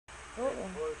Oo.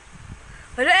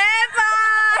 Hala,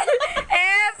 Epal!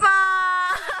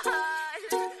 Epal!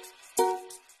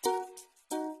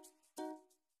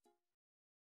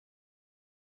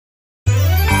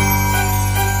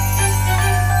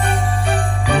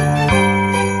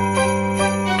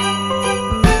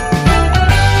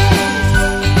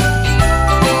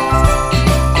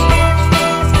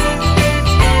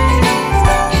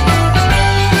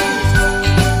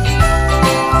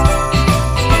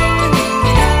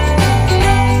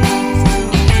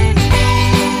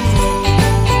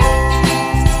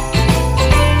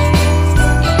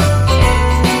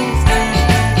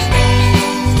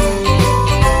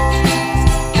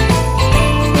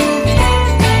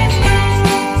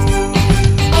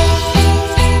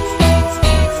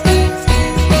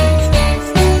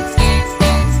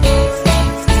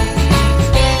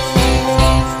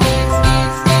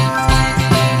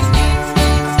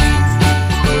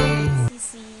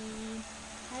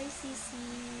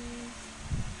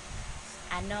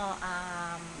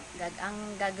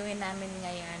 Ang gagawin namin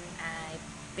ngayon ay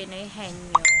Pinoy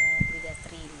Henyo with a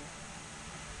thrill.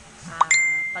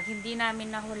 Pag hindi namin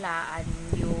nahulaan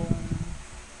yung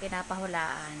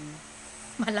pinapahulaan,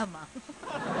 malamang.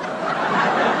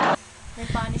 May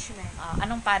punishment.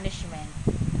 Anong punishment?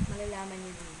 Malalaman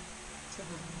niyo din.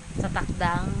 Sa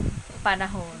takdang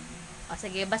panahon.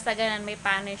 Sige, basta ganun may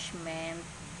punishment.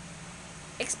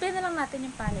 Explain na lang natin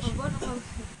yung punishment.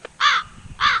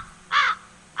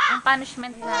 Ang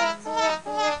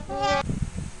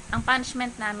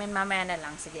punishment namin mamaya na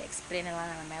lang. Sige, explain na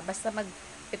lang mamaya. Basta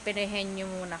mag-Pinoy Henyo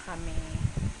muna kami.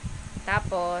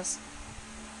 Tapos,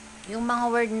 yung mga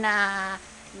word na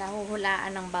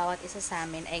nahuhulaan ng bawat isa sa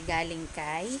amin ay galing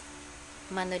kay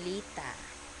Manolita.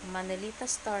 Manolita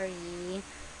Story.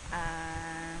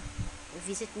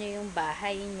 Visit nyo yung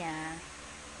bahay niya.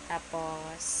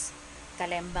 Tapos,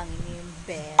 kalembang yung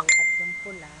bell at yung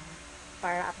pula.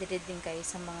 Para updated din kayo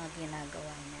sa mga ginagawa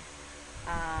niya.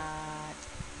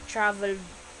 Travel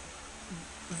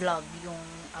vlog yung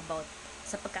about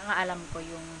sa pagkakaalam ko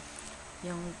yung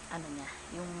ano niya,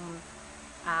 yung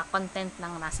content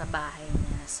ng nasa bahay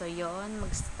niya. So yon,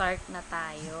 mag-start na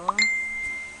tayo.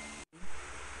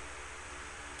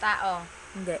 Tao.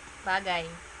 Hindi. Bagay.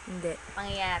 Hindi.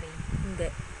 Pangyayari. Hindi.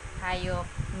 Hayop.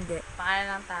 Hindi.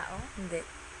 Pangalan ng tao. Hindi.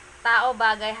 Tao,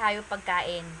 bagay, hayop,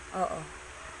 pagkain. Oo.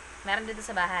 Meron dito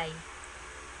sa bahay.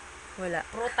 Wala.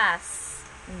 Prutas.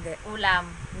 Hindi. Ulam.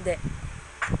 Hindi.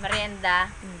 Merienda.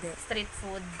 Hindi. Street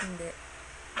food. Hindi.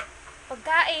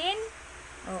 Pagkain.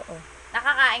 Oo.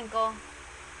 Nakakain ko.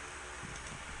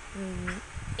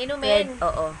 Inumin.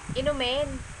 Oo. Inumin.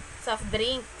 Soft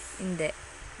drinks. Hindi.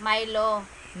 Milo.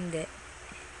 Hindi.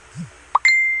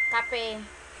 Kape.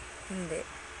 Hindi.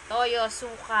 Toyo.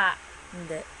 Suka.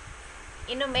 Hindi.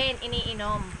 Inumin.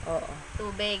 Iniinom. Oo.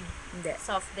 Tubig. Hindi.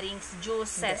 Soft drinks.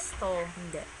 Juices to.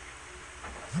 Hindi.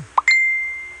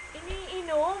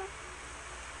 Iniinom.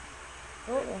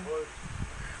 Oo.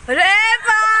 Hala,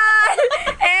 Epal!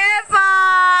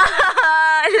 Epal!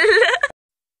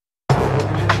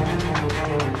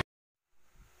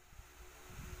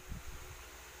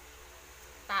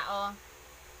 Tao.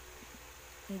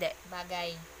 Hindi.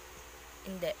 Bagay.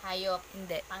 Hindi. Hayop.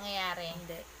 Hindi. Pangyayari.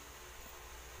 Hindi.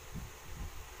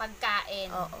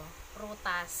 Pagkain. Oo.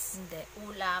 Prutas. Hindi.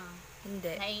 Ulam.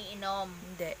 Hindi. Naiinom.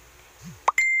 Hindi.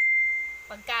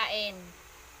 Pagkain.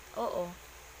 Oo.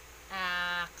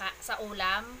 Sa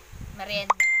ulam.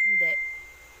 Merienda. Hindi.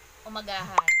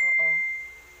 Umagahan. Oo.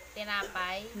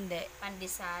 Tinapay. Hindi.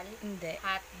 Pandesal. Hindi.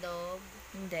 Hotdog.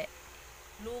 Hindi.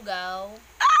 Lugaw.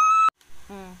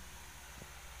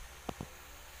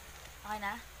 Okay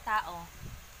na? Tao.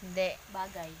 Hindi.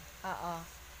 Bagay. Oo.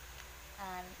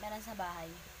 Meron sa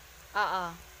bahay. Oo.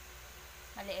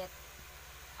 Maliit.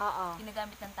 Oo.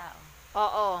 Ginagamit ng tao.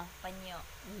 Oo. Panyo.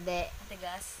 Hindi.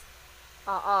 Matigas.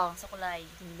 Oo. Sukulay.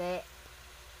 Hindi.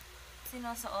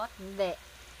 Sinusuot. Hindi.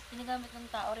 Ginagamit ng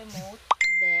tao. Remote.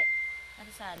 Hindi.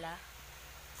 Nasa sala.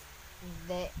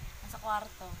 Hindi. Nasa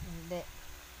kwarto. Hindi.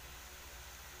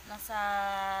 Nasa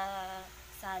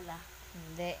sala.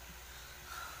 Hindi.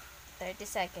 30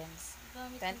 seconds.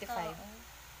 Gamit 25. ng tao.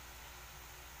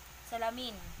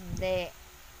 Salamin. Hindi.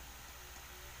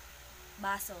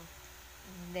 Baso.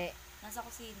 Hindi. Nasa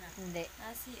kusina. Hindi.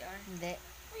 Nasa CR. Hindi.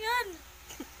 Ayan!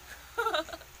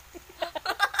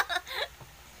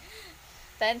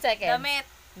 10 seconds. Damit.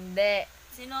 Hindi.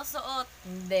 Sinusuot.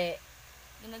 Hindi.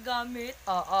 Ginagamit.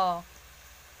 Oo.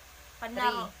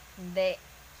 Panlaro. Hindi.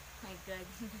 My God.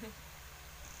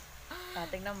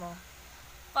 Tingnan mo.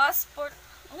 Passport.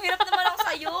 Ang hirap naman ako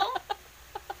sa'yo.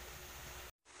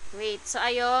 Wait, so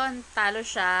ayun, talo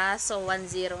siya. So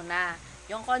 1-0 na.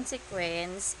 Yung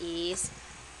consequence is,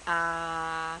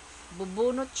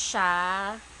 bubunot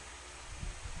siya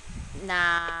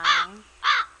ng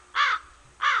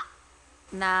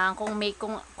kung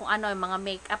ano, yung mga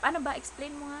makeup. Ano ba?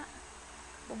 Explain mo nga.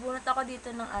 Bubunot ako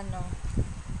dito ng ano.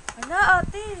 Ala,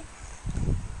 ate!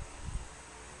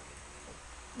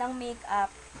 Ng makeup.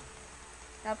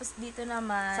 Tapos dito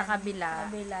naman, Sa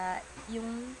kabila.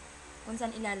 yung kung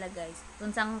saan ilalagay. Kung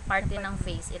saan parte ng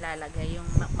face ilalagay yung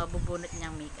mabubunot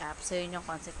niyang makeup. So, yun yung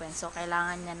consequence. So,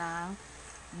 kailangan niya ng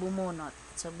bumunot.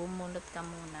 So, bumunot ka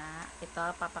muna.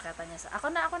 Ito, papakita niya sa... Ako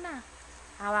na.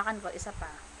 Hawakan ko. Isa pa.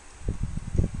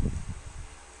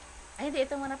 Ay, hindi.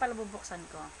 Ito muna pala bubuksan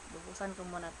ko. Bubuksan ko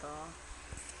muna to.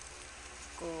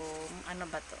 Kung ano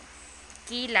ba to.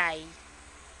 Kilay.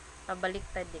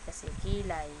 Pabaliktad kasi.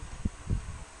 Kilay.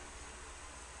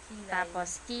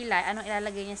 Tapos, kilay. Anong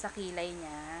ilalagay niya sa kilay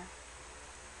niya?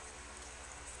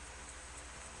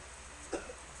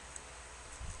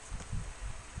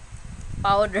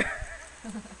 Powder.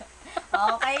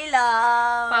 Okay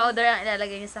lang. Powder ang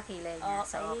ilalagay niya sa kilay niya.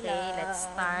 Okay So, okay. lang. Let's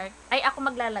start. Ay, ako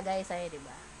maglalagay sa'yo,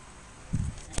 diba?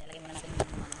 Ilalagay muna natin yung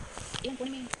ano. Ayun,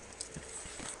 kunin mo yun.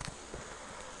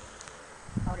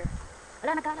 Powder.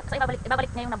 Wala, nagkalat. So,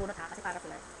 ibabalik niya yung nabunot ha. Kasi para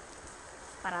flat.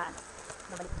 Para ano.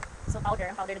 Ibabalik. So, powder.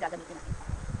 Ang powder na gagamitin natin.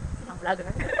 Ang vlogger.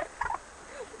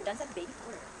 Done sa baby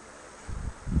powder.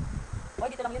 Oy,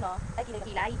 dito lang yun, oh. Ay,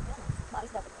 Kilay.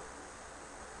 Maalis dapat.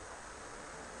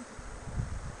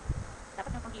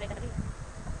 Dapat yung pang kilay talaga yun.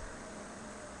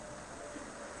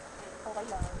 Okay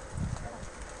lang.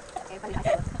 Okay, pali na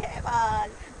sa'yo. Kepal!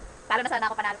 Talo na sana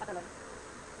ako, panalo pa tulon.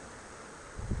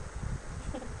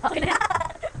 Okay na yan.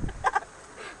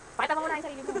 Pakita mo muna yung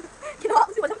sarili mo. Ginawa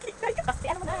ko si Madam Kilay. Kasi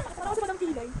ano mo na, pakita Ginawa ko si Madam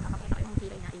Kilay. Pakita yung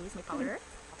kilay niya is may powder.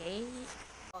 Okay.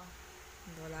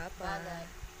 Wala Bagay.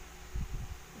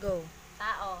 Go.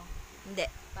 Tao. Hindi.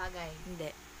 Bagay. Hindi.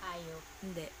 Hayop.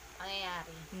 Hindi.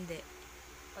 Pangyayari. Hindi.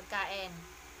 Pagkain.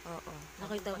 Oo.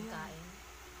 Nakita mo. Pagkain.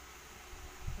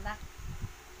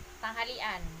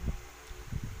 Tanghalian.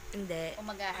 Hindi.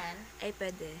 Umagahan. Ay,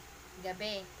 pwede.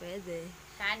 Gabi. Pwede.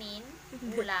 Kanin.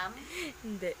 Ulam.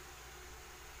 Hindi.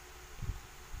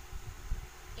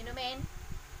 Inumin.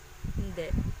 Hindi.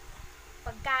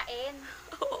 Pagkain.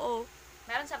 Oo.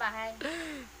 Meron sa bahay.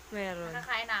 Meron.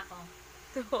 Nakakain na ako.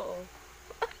 Oo.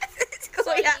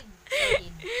 Solid. Kuya.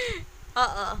 Solid.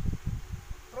 Oo.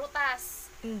 Prutas.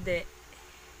 Hindi.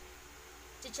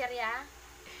 Chicherya.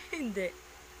 Hindi.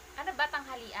 Ano ba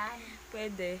tanghalian?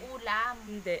 Pwede. Ulam.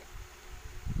 Hindi.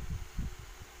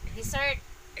 Dessert.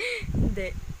 Hindi.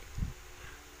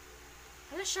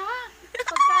 Ano siya?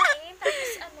 Pagkain.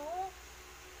 Tapos ano?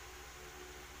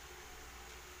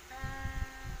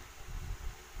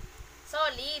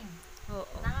 Solid.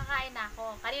 Oo. Nakakain na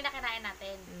ako. Kanina kinain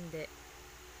natin. Hindi.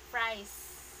 Fries.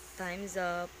 Time's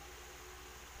up.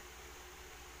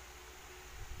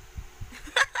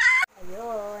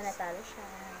 Ayun, natalo siya.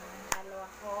 Talo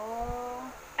ako.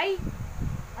 Ay!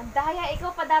 Ang daya.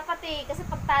 Ikaw pa dapat eh. Kasi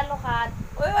pag talo ka,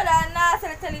 Uy, wala na.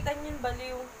 Salit-salitan yun,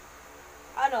 baliw.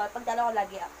 Ano, pagdala ko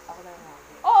lagi, ako na lang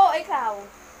lagi. oo, ikaw.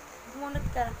 Gumunot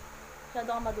ka. Masyado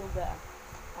ka maduga.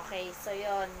 Okay, so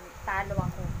yun, talo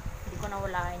ako. Hindi ko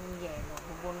nawala yung yelo.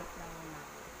 Bubunot na yun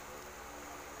ako.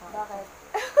 Bakit?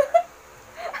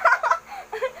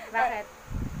 Bakit?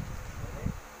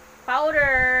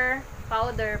 Powder!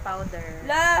 Powder.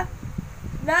 La!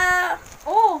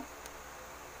 Oh!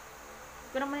 Hindi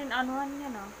ko naman yung anuhan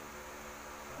yan, ah.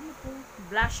 Ano to?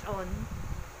 Blush on.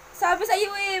 Sabi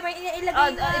sa'yo eh, may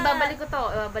ilagay na. Ibabalik ko to.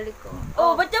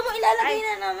 Oh, ba't dyan mo ilalagay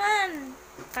na naman?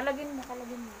 Kalagin mo.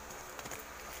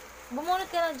 Bumunot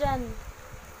ka na dyan.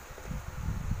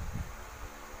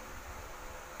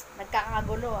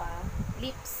 Nagkakagulo, ah.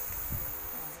 Lips.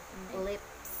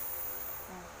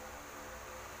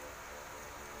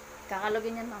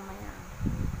 Kakalagin yan mamaya.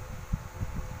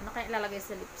 Ano kaya ilalagay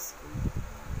sa lips ko?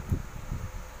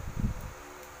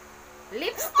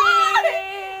 Lipstick!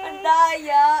 Ang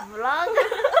daya. Vlog!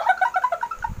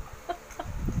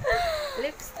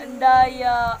 Lipstick. Ang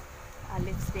daya.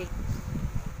 Lipstick.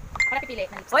 Ako na pipili.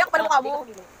 Hoy, ako pala mukha mo.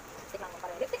 Lipstick lang mo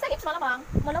pare. Lipstick sa lips, malamang.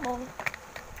 Malamang.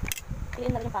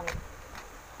 Piliin na rin yung pangit.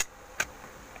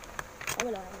 Ay,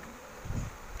 wala na.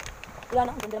 Wala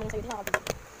na, ang ganda naman yung sa'yo. Di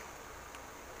nakakabili.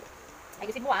 Ay,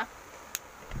 gusin mo, ah.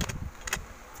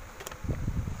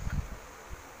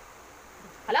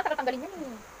 Hala, tagal tanggalin yan,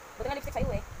 eh. Buti nga lipstick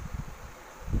sa'yo, eh.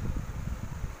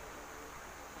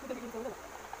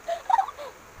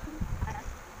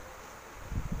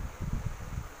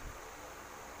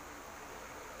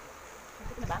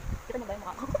 Kita mo ba yung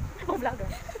mukha ko? Mga vlogger.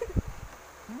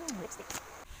 Lipstick.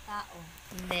 Tao.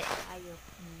 Hindi. Hayop.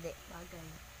 Hindi. Bagay.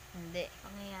 Hindi.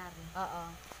 Pangyayari. Oo.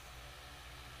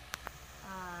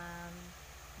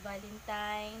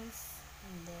 Valentine's,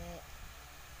 Hindi.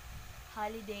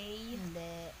 holiday,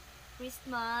 Hindi.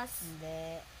 Christmas,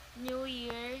 Hindi. New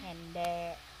Year,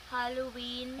 Hindi.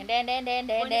 Halloween, Hindi, hindi, hindi,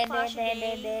 hindi, hindi, hindi, Bonifacio hindi,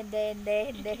 Day. hindi, hindi,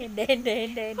 hindi, hindi, hindi,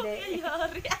 hindi, hindi.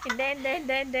 Pangyayari. Hindi, hindi,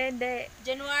 hindi, hindi, hindi.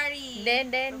 January, Hindi,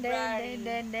 hindi, hindi, February,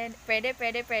 hindi, hindi. Pwede,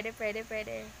 pwede, pwede, pwede,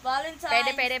 pwede. Valentine's Pwede,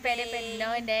 pwede, pwede, Day, pwede. No,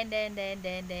 hindi, hindi, hindi, hindi,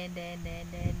 hindi, hindi, hindi,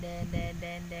 hindi, hindi, hindi, hindi,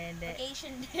 hindi, hindi.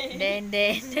 Vacation Day, Hindi, hindi,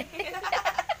 hindi.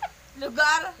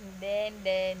 lugar, Hindi,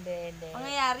 hindi, hindi, hindi.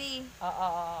 pangyayari, Oo,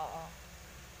 oo, oo.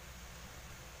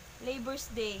 Labor's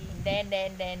Day, Hindi, hindi,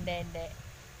 hindi, hindi, hindi.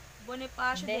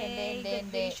 Bonifacio Hindi, hindi, Day, hindi,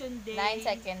 hindi. Graduation Day, 9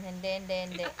 seconds. Hindi, hindi,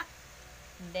 hindi.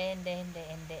 Hindi, hindi, hindi,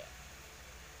 hindi.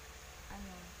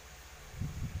 ano,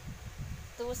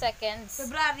 2 seconds.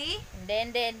 February, Hindi,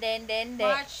 hindi, hindi, hindi, hindi.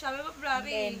 March, sabi mo February,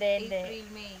 Hindi, hindi, hindi. April,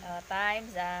 May.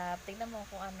 Time's up. Tignan mo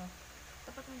kung ano.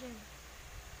 Tapat mo dyan.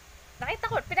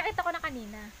 Pinakita ko na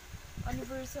kanina.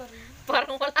 Anniversary.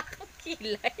 Parang wala kang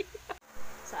kilay.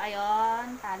 So,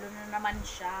 ayun. Talo na naman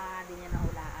siya. Hindi niya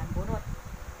nahulaan. Bunot.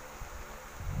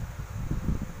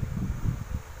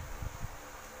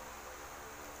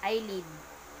 Eyelid.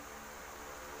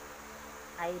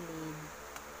 Eyelid.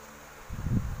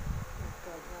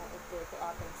 Ito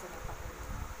ating sinapak.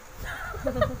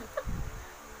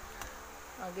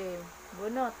 Okay.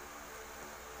 Bunot.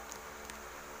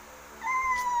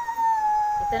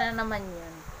 Ito na naman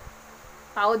yun.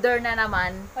 Powder na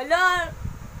naman. Hala!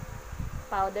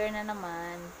 Powder na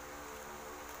naman.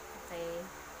 Okay.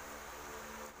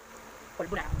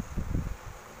 Pulbo na.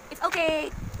 It's okay!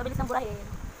 Pabilis ng burahin.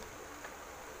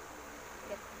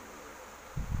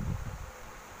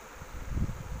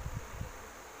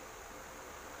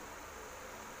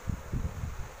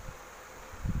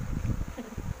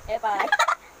 Pa.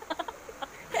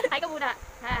 Hi ka muna.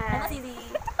 Ano Hi. Sisi?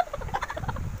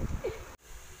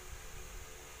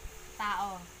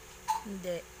 Tao.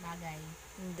 Hindi. Bagay.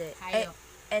 Hindi. Hayop.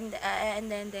 And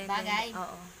then. Bagay?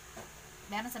 Oo.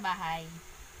 Meron sa bahay.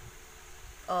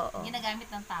 Oo. Ginagamit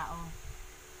ng tao.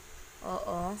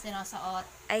 Oo. Sinusuot.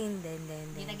 Ay, hindi.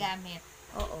 Ginagamit.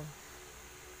 Oo.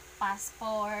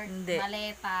 Passport. Hindi.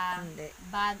 Maleta. Hindi.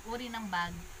 Bag. Uri ng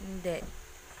bag. Hindi.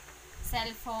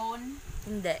 Cellphone.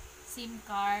 Hindi. SIM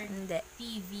card. Hindi.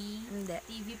 TV. Hindi.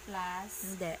 TV plus.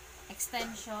 Hindi.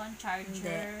 Extension.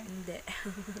 Charger. Hindi.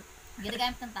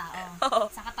 Ginagamit ng tao. Oo.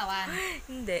 Sa katawan.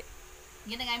 Hindi.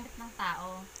 Ginagamit ng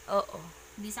tao. Oo.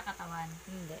 Hindi sa katawan.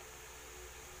 Hindi.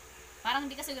 Parang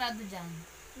hindi ka sigurado dyan.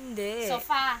 Hindi.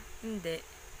 Sofa. Hindi.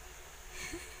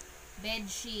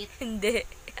 Bedsheet. Hindi.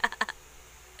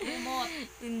 Remote.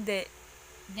 Hindi.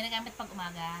 Ginagamit pag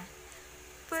umaga.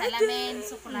 Pwede. Salamin,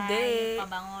 suklay, Hindi.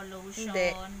 pabango, lotion, Hindi.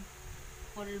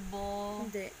 pulbo,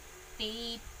 Hindi.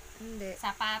 tape, Hindi.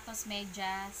 sapatos,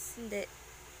 medyas, Hindi.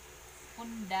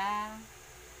 punda,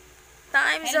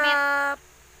 Time's Helmet. up!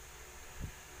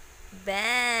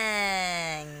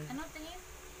 Bang! ano tingin?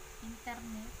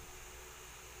 Internet.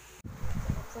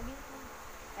 Sabihin ko.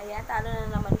 Ayan, talo na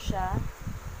naman siya.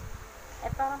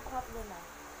 Parang pangatlo na.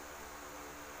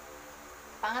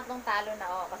 Pangatlong talo na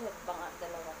ako kasi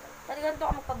dalawa to. Talagang to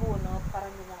ako magpabunot para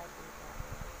hindi nakikita.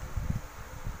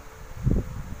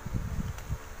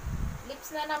 Lips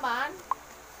na naman.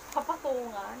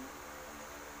 Papatungan.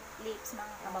 Lips mga Oh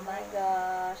my kababayan.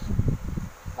 gosh.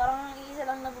 Parang isa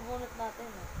lang nabubunot natin.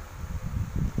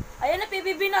 Ayan na,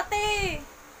 PBB natin!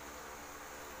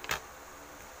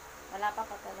 Wala pa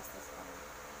pagkalastas pa.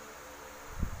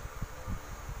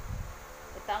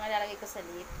 Ito ang ilalagay ko sa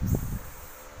lips.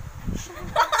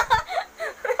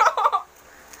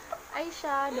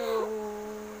 Eyeshadow.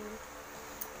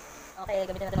 Okay,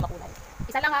 gamitin natin ang makulay.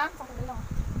 Isa lang ha? Isang kulay lang.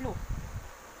 Blue.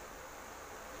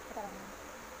 Ito lang.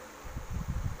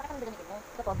 Parang kang gamitin mo.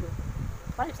 Ito po, blue.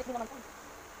 Parang lipstick din naman po.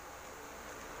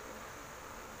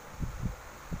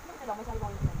 Ano kaya ba? May sabi ko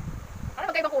ang Ano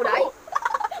magkaibang kulay?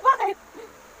 Bakit?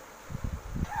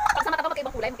 Pag sa mata ko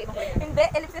magkaibang kulay, magkaibang kulay. Hindi,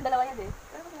 ellipse yung dalawa yan eh.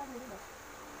 Pero bakit natin dito?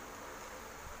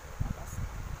 Tapos,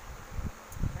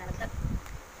 nalagdag.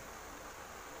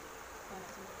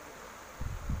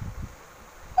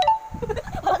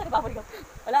 Wala ka nababalik ka.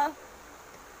 Wala.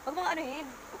 Huwag mong anuhin.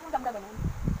 Huwag mong damdaman nun.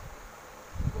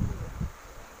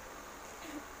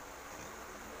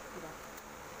 Diba?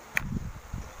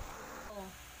 Oh,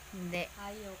 Hindi.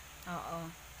 hayop. Oo.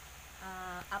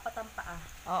 Apat ang paa.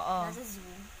 Oo. Nasa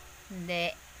zoo. Hindi.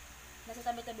 Nasa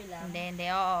tabi-tabi lang. Hindi.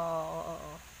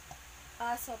 Oo.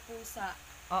 Aso, pusa.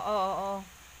 Oo.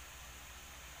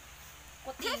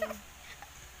 Kuting.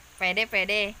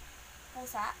 Pwede.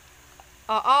 Pusa.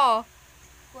 Oo.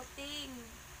 Kuting.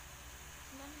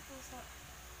 Ano yung pusa?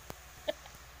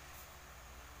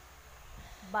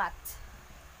 Bat.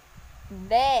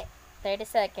 Hindi. 30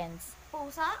 seconds.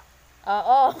 Pusa?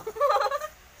 Oo.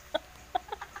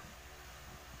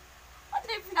 Ano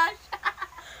yung flash?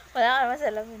 Wala ka naman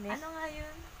sa lamin eh. Ano nga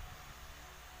yun?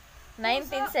 19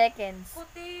 Pusa. seconds.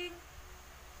 Kuting.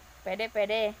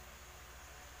 Pwede.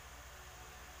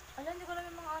 Alam, hindi ko alam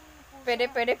yung mga ano na pusa.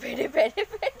 Pwede.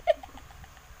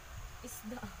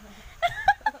 Isda.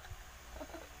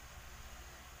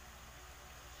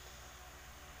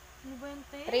 Ano ba yun,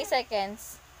 te? 3 seconds.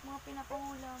 Mga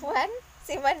pinapangulam. 1.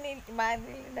 Si Manil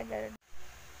na gano'n.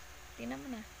 Tingnan mo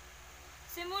na.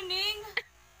 Si Muning!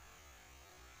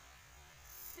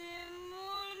 Si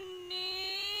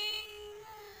Muning!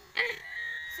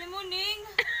 Si Muning!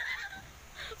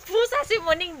 Pusa si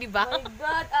Muning, di ba? My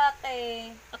God,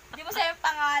 ate! Di mo sa'yo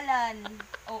pangalan.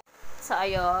 Oh. So,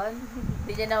 ayun.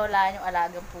 Hindi niya nawalaan yung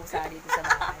alagang pusa dito sa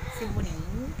bahay. Si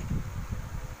Muning.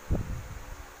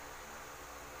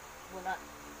 Wala.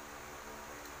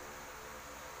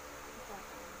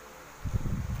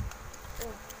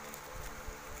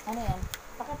 Ano yan?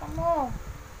 Pakita mo.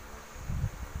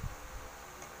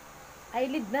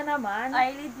 Eyelid na naman.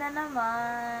 Eyelid na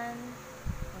naman.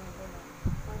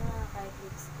 Para kahit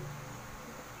lipstick.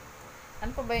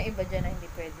 Ano pa ba yung iba dyan na hindi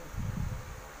pwede?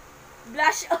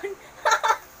 Blush on!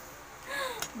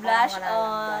 Blush wala lang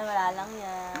on. blush. Wala lang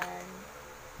yan.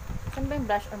 Saan ba yung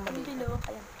blush on mo Yung dito? below.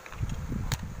 Ayan.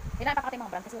 Kailangan pakati yung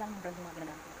mga brand kasi wala yung brand yung mga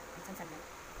ginagamit. Saan yan?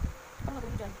 Ano ba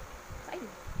dyan? Sa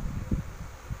eyelid.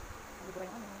 Hindi ko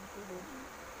yung ano. Tubo.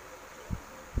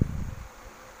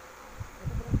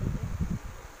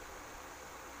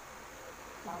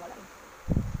 Baka wala eh.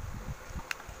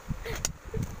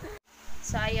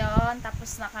 So, ayun. Tapos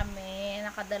na kami.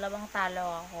 Nakadalawang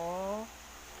talo ako.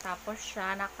 Tapos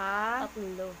siya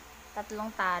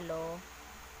tatlong talo.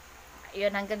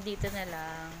 Ayun, hanggang dito na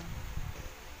lang.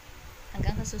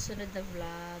 Hanggang sa susunod na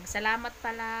vlog. Salamat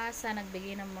pala sa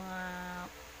nagbigay ng mga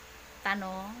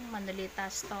tanong. Manolita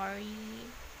Story.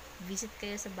 Visit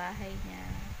kayo sa bahay niya.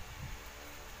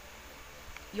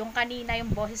 Yung kanina, yung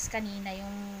boses kanina,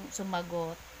 yung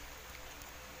sumagot.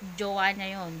 Jowa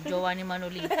niya yun. Jowa ni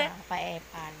Manolita.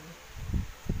 Paepal.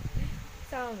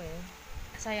 Sa amin.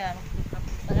 So, yun.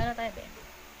 Magano tayo, Ben?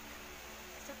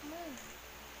 Stop mo.